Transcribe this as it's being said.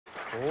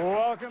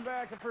Welcome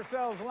back to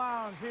Purcell's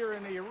Lounge here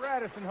in the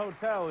Radisson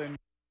Hotel in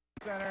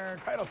Center,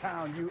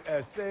 Titletown,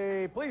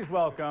 USA. Please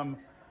welcome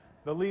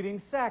the leading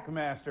sack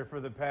master for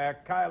the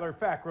pack, Kyler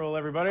Fackrell,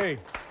 everybody.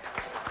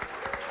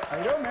 How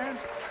you doing, man?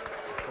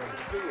 Good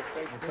to see you.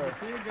 Good to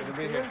see you. Good to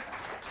see you.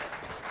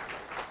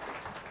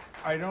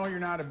 I know you're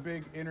not a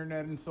big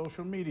internet and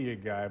social media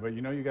guy, but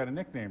you know you got a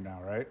nickname now,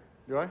 right?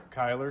 Do I?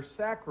 Kyler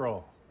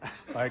Sackroll.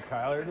 Like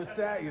Kyler the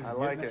Sack. I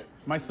like it.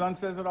 My son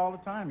says it all the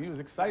time. He was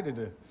excited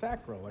to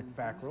Sackroll, like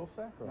Fackrell,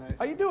 Sackroll. Nice.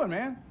 How you doing,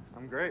 man?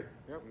 I'm great.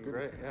 Yep, I'm good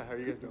great. to see, Yeah, how are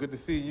you guys doing? Good to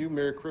see you.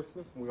 Merry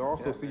Christmas. We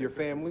also see your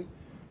family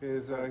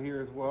is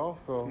here as well.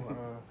 So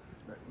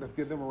let's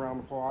give them a round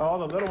of applause.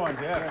 Oh, the little ones,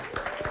 yeah.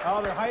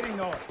 Oh, they're hiding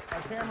though.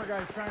 Our camera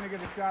guy's trying to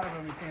get a shot of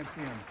him. He can't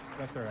see him.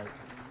 That's all right.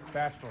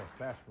 Bashful,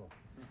 bashful.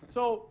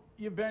 So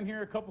you've been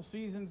here a couple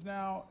seasons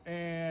now,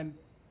 and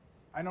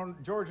I know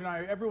George and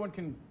I, everyone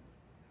can,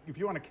 if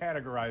you want to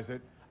categorize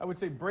it, I would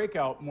say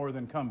breakout more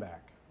than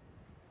comeback.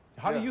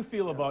 How do you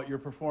feel about your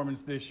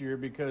performance this year?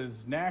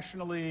 Because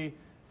nationally,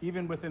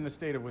 even within the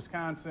state of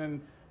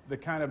Wisconsin, the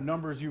kind of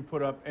numbers you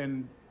put up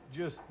and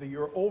just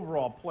your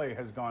overall play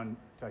has gone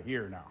to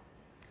here now.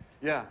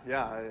 Yeah.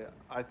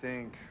 I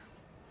think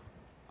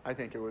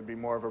it would be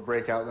more of a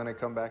breakout than a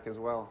comeback as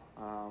well.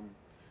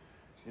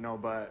 You know,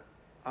 but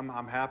I'm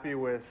happy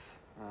with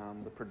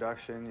the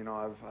production. You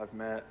know, I've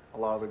met a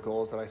lot of the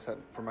goals that I set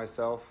for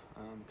myself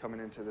coming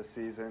into the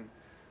season.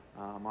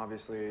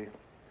 Obviously,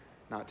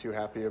 not too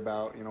happy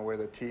about, you know, where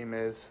the team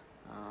is.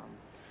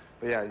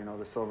 But yeah, you know,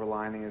 the silver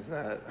lining is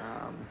that,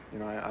 you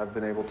know, I've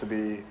been able to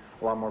be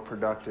a lot more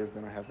productive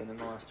than I have been in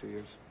the last 2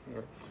 years.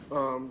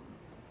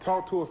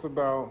 Talk to us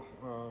about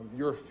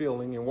your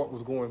feeling and what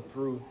was going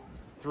through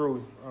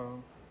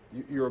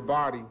your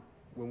body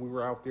when we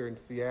were out there in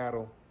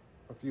Seattle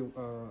a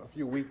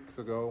few weeks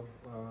ago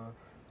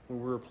when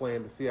we were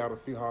playing the Seattle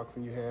Seahawks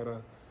and you had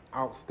an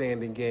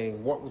outstanding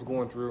game. What was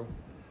going through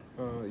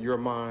your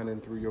mind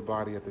and through your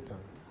body at the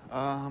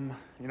time?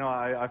 You know,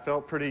 I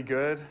felt pretty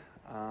good.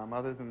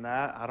 Other than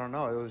that, I don't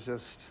know.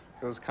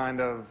 It was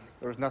kind of,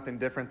 there was nothing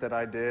different that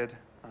I did.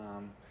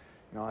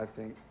 You know, I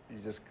think you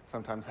just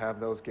sometimes have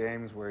those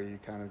games where you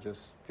kind of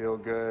just feel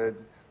good.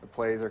 The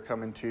plays are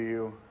coming to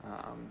you.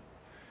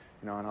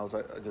 You know, and I was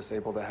just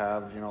able to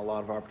have, you know, a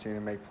lot of opportunity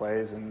to make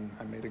plays, and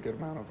I made a good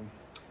amount of them.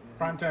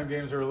 Primetime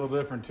games are a little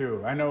different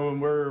too. I know when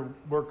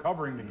we're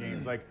covering the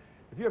games, like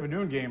if you have a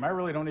noon game, I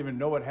really don't even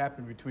know what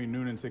happened between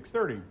noon and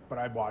 6:30, but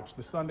I watched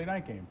the Sunday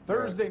night game.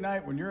 Thursday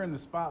night, when you're in the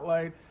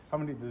spotlight,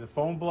 did the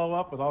phone blow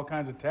up with all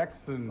kinds of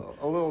texts? And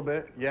a little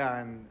bit, yeah,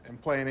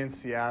 and playing in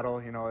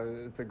Seattle, you know,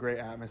 it's a great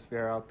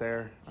atmosphere out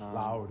there.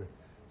 Loud.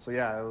 So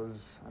yeah, it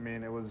was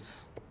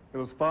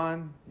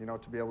fun, you know,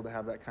 to be able to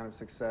have that kind of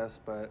success,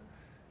 but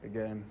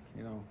again,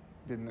 you know,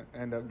 didn't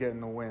end up getting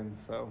the win,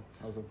 so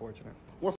I was unfortunate.